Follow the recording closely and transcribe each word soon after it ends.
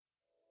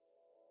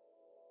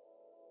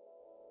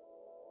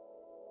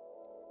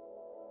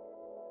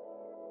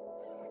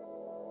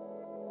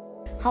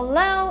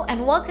Hello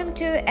and welcome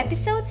to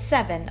episode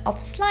 7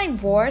 of Slime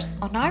Wars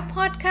on our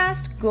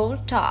podcast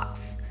Gold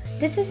Talks.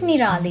 This is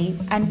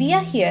Nirali and we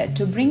are here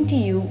to bring to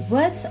you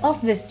words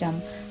of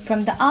wisdom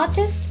from the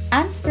artist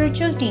and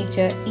spiritual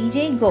teacher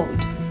E.J.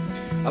 Gold.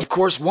 Of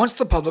course, once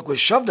the public was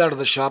shoved out of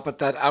the shop at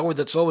that hour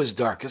that's always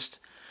darkest,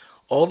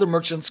 all the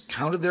merchants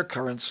counted their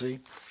currency,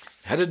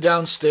 headed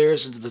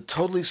downstairs into the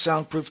totally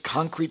soundproof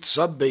concrete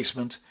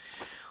sub-basement,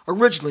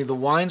 originally the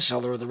wine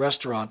cellar of the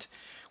restaurant,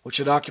 which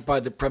had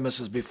occupied the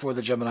premises before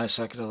the Gemini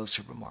Psychedelic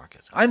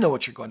Supermarket. I know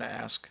what you're going to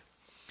ask.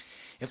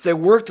 If they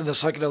worked in the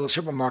psychedelic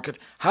supermarket,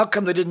 how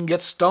come they didn't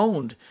get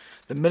stoned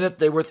the minute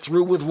they were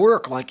through with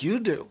work like you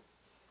do?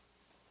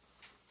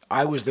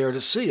 I was there to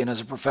see, and as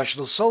a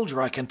professional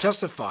soldier, I can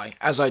testify,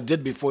 as I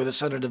did before the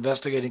Senate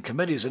investigating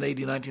committees in AD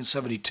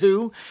 1972,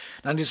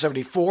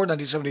 1974,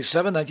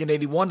 1977,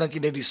 1981,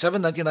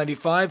 1987,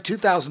 1995,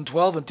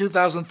 2012, and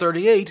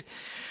 2038,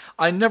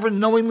 I never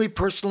knowingly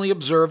personally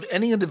observed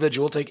any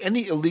individual take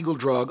any illegal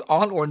drug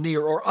on or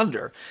near or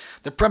under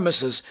the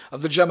premises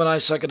of the Gemini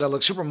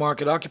Psychedelic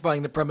Supermarket,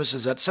 occupying the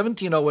premises at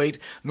 1708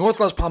 North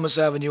Las Palmas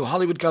Avenue,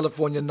 Hollywood,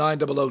 California,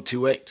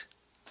 90028.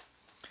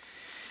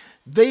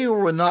 They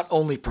were not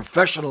only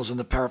professionals in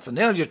the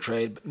paraphernalia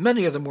trade, but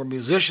many of them were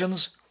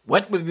musicians,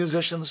 went with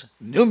musicians,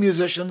 knew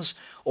musicians,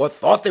 or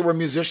thought they were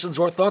musicians,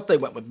 or thought they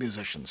went with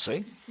musicians,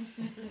 see?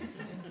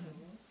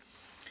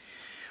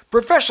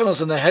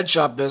 Professionals in the head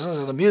shop business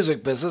and the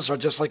music business are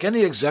just like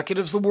any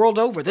executives the world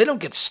over. They don't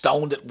get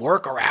stoned at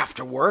work or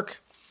after work.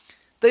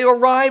 They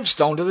arrive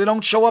stoned or they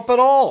don't show up at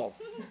all.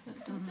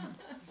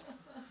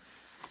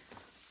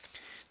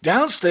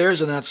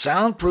 Downstairs in that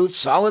soundproof,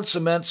 solid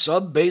cement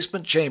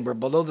sub-basement chamber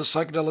below the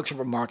psychedelic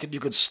supermarket, you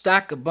could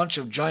stack a bunch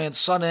of giant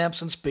sun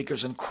amps and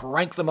speakers and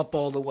crank them up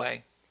all the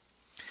way.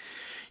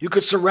 You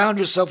could surround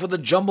yourself with a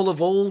jumble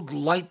of old,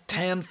 light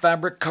tan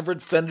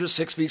fabric-covered Fender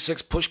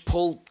 6v6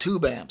 push-pull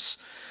tube amps,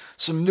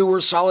 some newer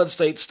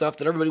solid-state stuff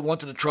that everybody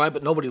wanted to try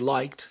but nobody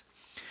liked,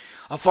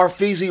 a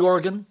Farfisa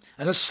organ,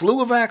 and a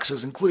slew of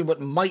axes, including what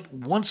might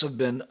once have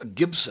been a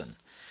Gibson,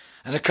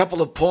 and a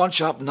couple of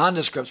pawn-shop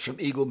nondescripts from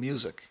Eagle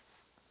Music.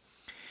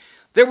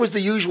 There was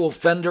the usual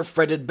Fender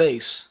fretted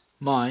bass,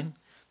 mine,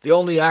 the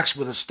only axe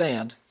with a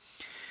stand.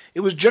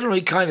 It was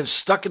generally kind of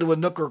stuck into a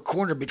nook or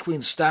corner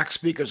between stacked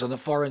speakers on the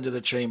far end of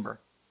the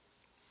chamber.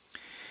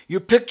 You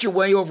picked your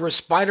way over a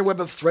spiderweb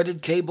of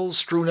threaded cables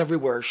strewn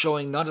everywhere,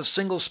 showing not a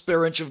single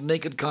spare inch of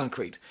naked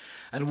concrete,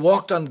 and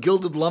walked on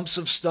gilded lumps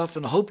of stuff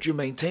and hoped you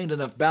maintained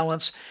enough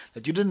balance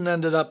that you didn't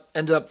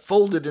end up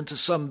folded into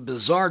some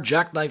bizarre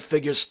jackknife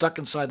figure stuck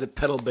inside the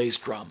pedal bass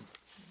drum.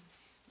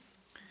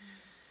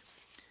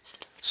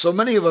 So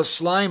many of us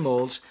slime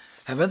molds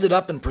have ended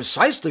up in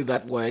precisely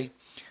that way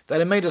that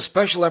I made a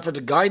special effort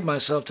to guide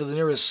myself to the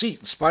nearest seat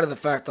in spite of the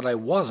fact that I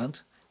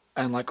wasn't,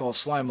 and like all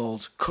slime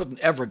molds, couldn't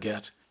ever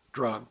get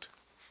drugged.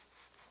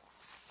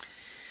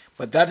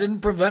 But that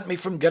didn't prevent me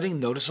from getting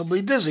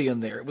noticeably dizzy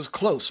in there. It was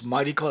close,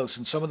 mighty close,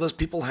 and some of those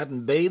people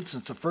hadn't bathed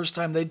since the first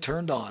time they'd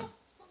turned on.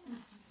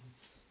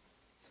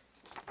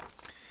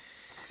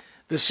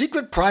 The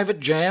secret private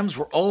jams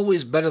were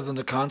always better than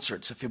the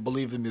concerts, if you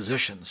believe the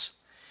musicians.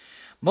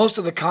 Most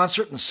of the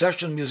concert and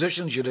session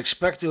musicians you'd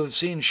expect to have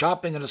seen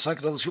shopping in a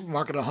psychedelic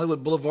supermarket on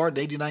Hollywood Boulevard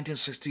in AD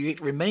 1968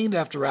 remained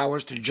after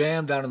hours to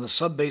jam down in the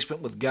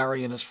sub-basement with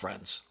Gary and his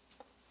friends.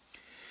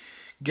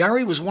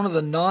 Gary was one of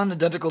the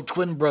non-identical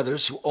twin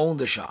brothers who owned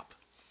the shop.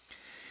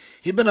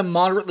 He'd been a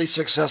moderately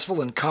successful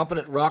and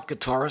competent rock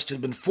guitarist who'd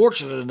been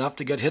fortunate enough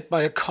to get hit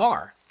by a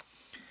car,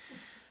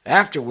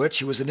 after which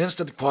he was an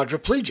instant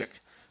quadriplegic,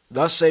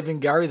 thus saving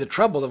Gary the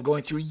trouble of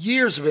going through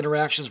years of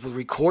interactions with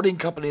recording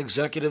company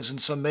executives and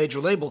some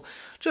major label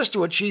just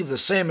to achieve the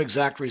same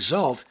exact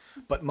result,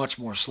 but much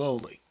more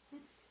slowly.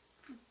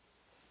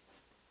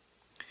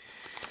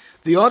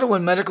 The auto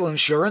and medical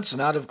insurance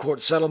and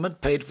out-of-court settlement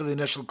paid for the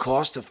initial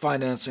cost of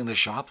financing the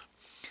shop,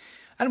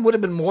 and would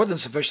have been more than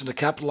sufficient to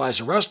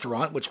capitalize a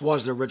restaurant, which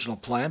was their original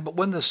plan, but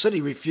when the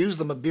city refused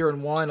them a beer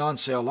and wine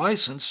on-sale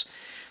license,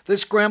 they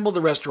scrambled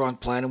the restaurant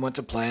plan and went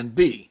to Plan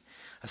B,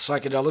 a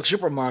psychedelic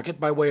supermarket,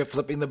 by way of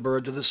flipping the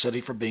bird to the city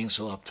for being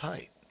so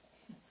uptight.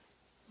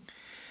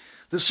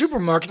 The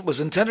supermarket was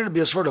intended to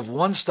be a sort of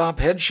one-stop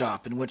head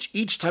shop in which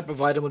each type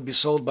of item would be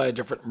sold by a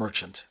different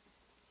merchant.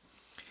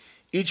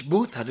 Each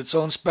booth had its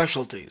own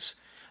specialties,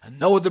 and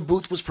no other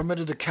booth was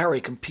permitted to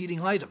carry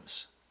competing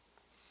items.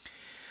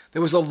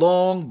 There was a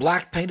long,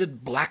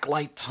 black-painted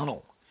blacklight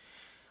tunnel,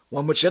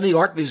 one which any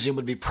art museum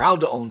would be proud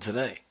to own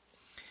today,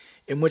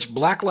 in which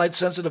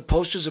blacklight-sensitive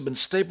posters had been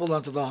stapled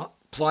onto the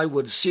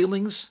plywood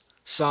ceilings,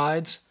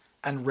 sides,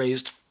 and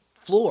raised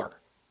floor.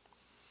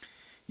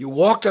 You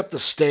walked up the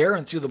stair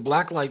and through the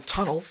blacklight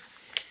tunnel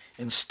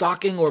in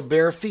stocking or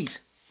bare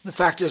feet. The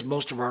fact is,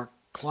 most of our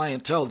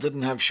clientele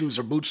didn't have shoes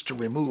or boots to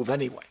remove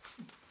anyway.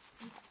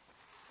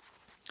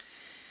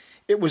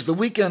 It was the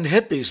weekend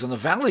hippies and the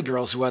valley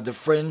girls who had the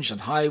fringe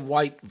and high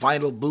white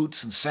vinyl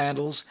boots and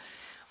sandals.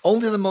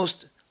 Only the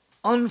most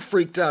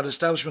unfreaked out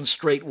establishment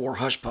straight wore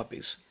hush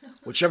puppies,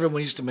 which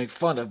everyone used to make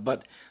fun of,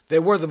 but they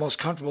were the most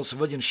comfortable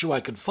civilian shoe I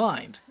could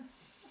find.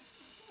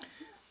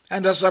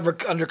 And us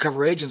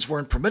undercover agents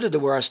weren't permitted to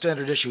wear our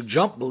standard issue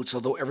jump boots,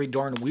 although every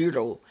darn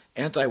weirdo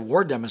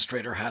anti-war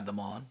demonstrator had them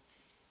on.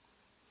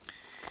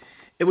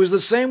 It was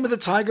the same with the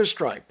tiger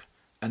stripe,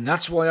 and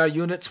that's why our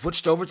unit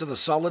switched over to the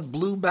solid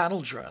blue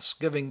battle dress,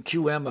 giving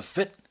QM a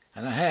fit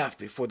and a half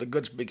before the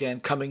goods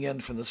began coming in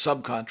from the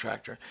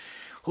subcontractor,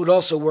 who'd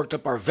also worked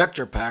up our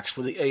vector packs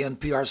with the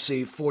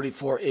ANPRC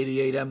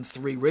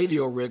 4488M3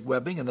 radio rig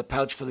webbing and the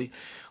pouch for the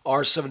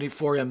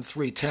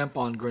R74M3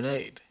 tampon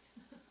grenade.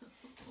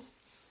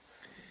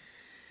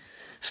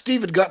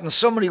 Steve had gotten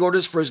so many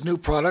orders for his new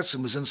products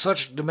and was in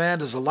such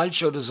demand as a light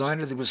show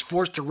designer that he was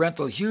forced to rent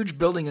a huge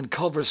building in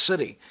Culver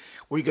City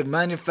where he could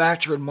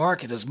manufacture and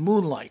market as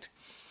Moonlight,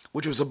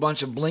 which was a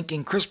bunch of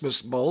blinking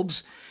Christmas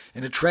bulbs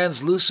and a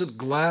translucent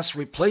glass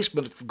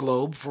replacement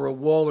globe for a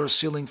wall or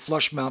ceiling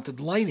flush-mounted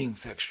lighting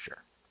fixture.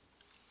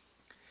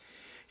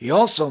 He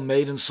also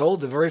made and sold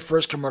the very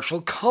first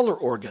commercial color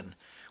organ,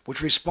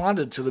 which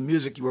responded to the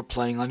music you were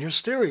playing on your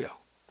stereo.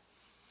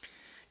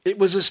 It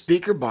was a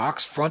speaker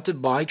box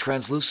fronted by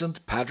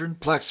translucent patterned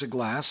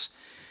plexiglass,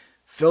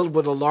 filled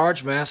with a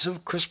large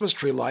massive Christmas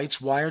tree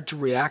lights wired to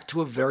react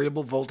to a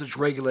variable voltage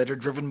regulator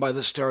driven by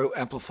the stereo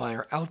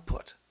amplifier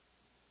output.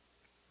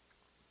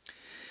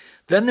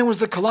 Then there was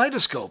the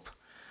kaleidoscope,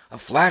 a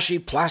flashy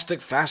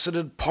plastic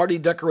faceted party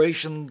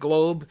decoration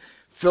globe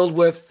filled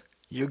with,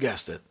 you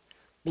guessed it,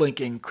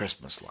 blinking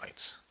Christmas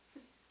lights.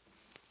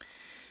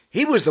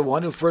 He was the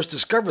one who first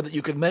discovered that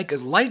you could make a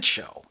light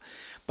show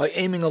by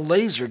aiming a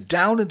laser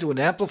down into an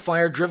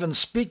amplifier-driven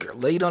speaker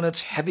laid on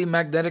its heavy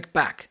magnetic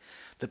back,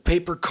 the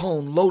paper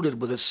cone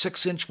loaded with a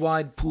 6-inch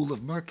wide pool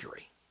of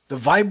mercury. The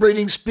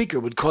vibrating speaker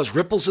would cause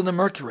ripples in the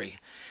mercury,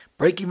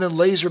 breaking the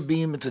laser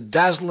beam into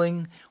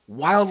dazzling,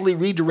 wildly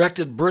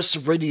redirected bursts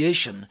of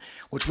radiation,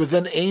 which were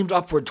then aimed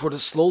upward toward a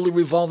slowly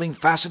revolving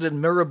faceted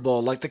mirror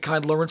ball like the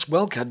kind Lawrence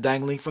Welk had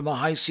dangling from the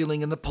high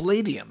ceiling in the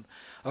Palladium,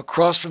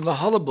 across from the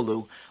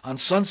Hullabaloo on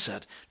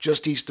Sunset,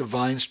 just east of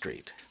Vine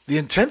Street. The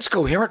intense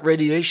coherent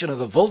radiation of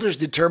the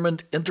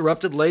voltage-determined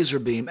interrupted laser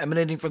beam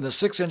emanating from the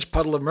 6-inch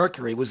puddle of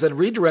mercury was then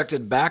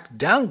redirected back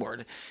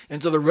downward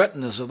into the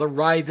retinas of the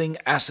writhing,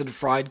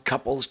 acid-fried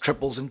couples,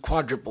 triples, and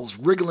quadruples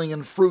wriggling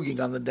and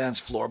fruging on the dance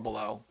floor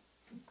below.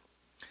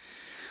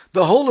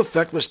 The whole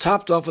effect was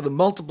topped off with a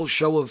multiple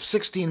show of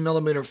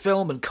 16mm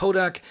film and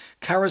Kodak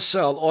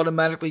carousel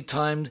automatically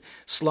timed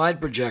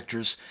slide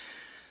projectors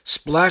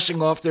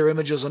splashing off their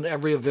images on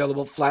every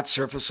available flat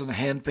surface and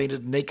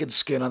hand-painted naked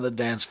skin on the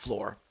dance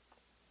floor.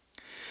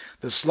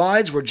 The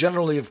slides were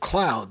generally of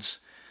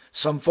clouds,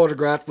 some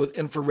photographed with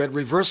infrared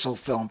reversal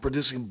film,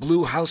 producing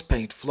blue house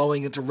paint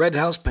flowing into red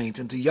house paint,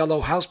 into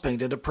yellow house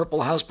paint, into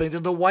purple house paint,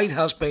 into white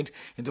house paint,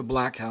 into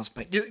black house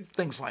paint,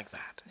 things like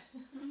that.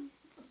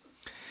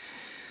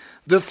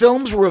 The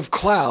films were of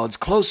clouds,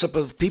 close-up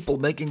of people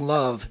making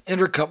love,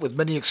 intercut with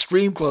many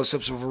extreme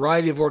close-ups of a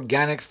variety of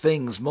organic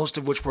things, most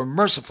of which were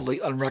mercifully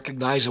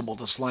unrecognizable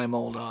to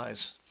slime-old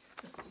eyes.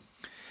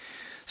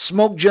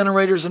 Smoke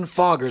generators and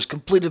foggers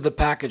completed the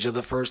package of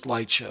the first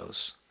light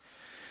shows.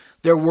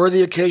 There were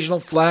the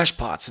occasional flash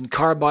pots and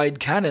carbide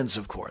cannons,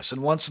 of course,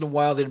 and once in a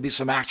while there'd be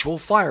some actual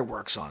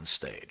fireworks on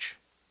stage.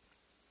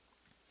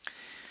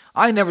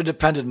 I never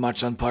depended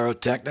much on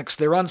pyrotechnics.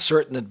 They're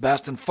uncertain at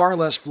best and far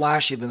less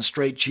flashy than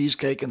straight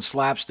cheesecake and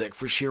slapstick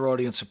for sheer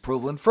audience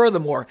approval. And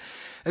furthermore,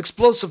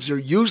 explosives are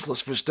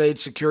useless for stage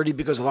security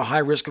because of the high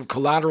risk of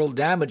collateral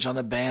damage on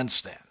the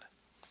bandstand.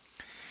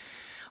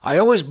 I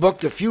always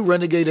booked a few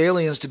renegade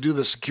aliens to do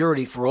the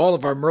security for all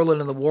of our Merlin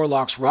and the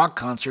Warlocks rock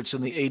concerts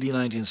in the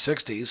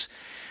 1960s,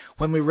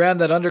 when we ran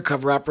that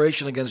undercover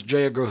operation against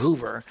J. Edgar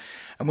Hoover,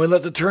 and we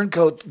let the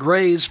turncoat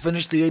Greys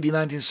finish the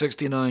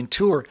 1969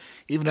 tour,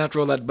 even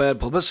after all that bad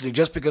publicity,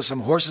 just because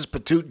some horse's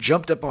patoot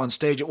jumped up on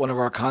stage at one of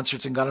our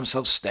concerts and got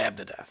himself stabbed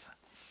to death.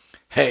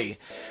 Hey,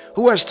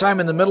 who has time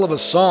in the middle of a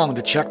song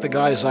to check the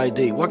guy's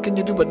ID? What can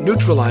you do but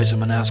neutralize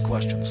him and ask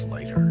questions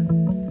later?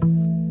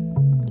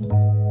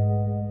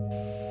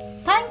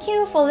 Thank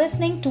you for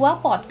listening to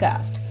our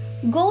podcast.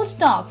 Gold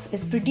Talks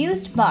is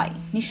produced by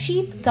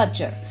Nishit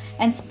Gajjar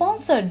and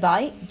sponsored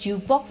by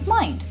Jukebox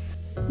Mind.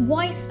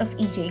 Voice of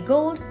E.J.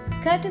 Gold,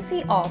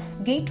 courtesy of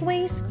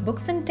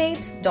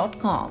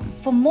gatewaysbooksandtapes.com.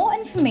 For more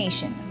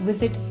information,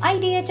 visit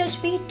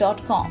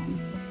idhhb.com.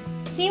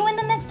 See you in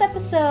the next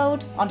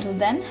episode. Until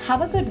then,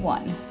 have a good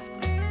one.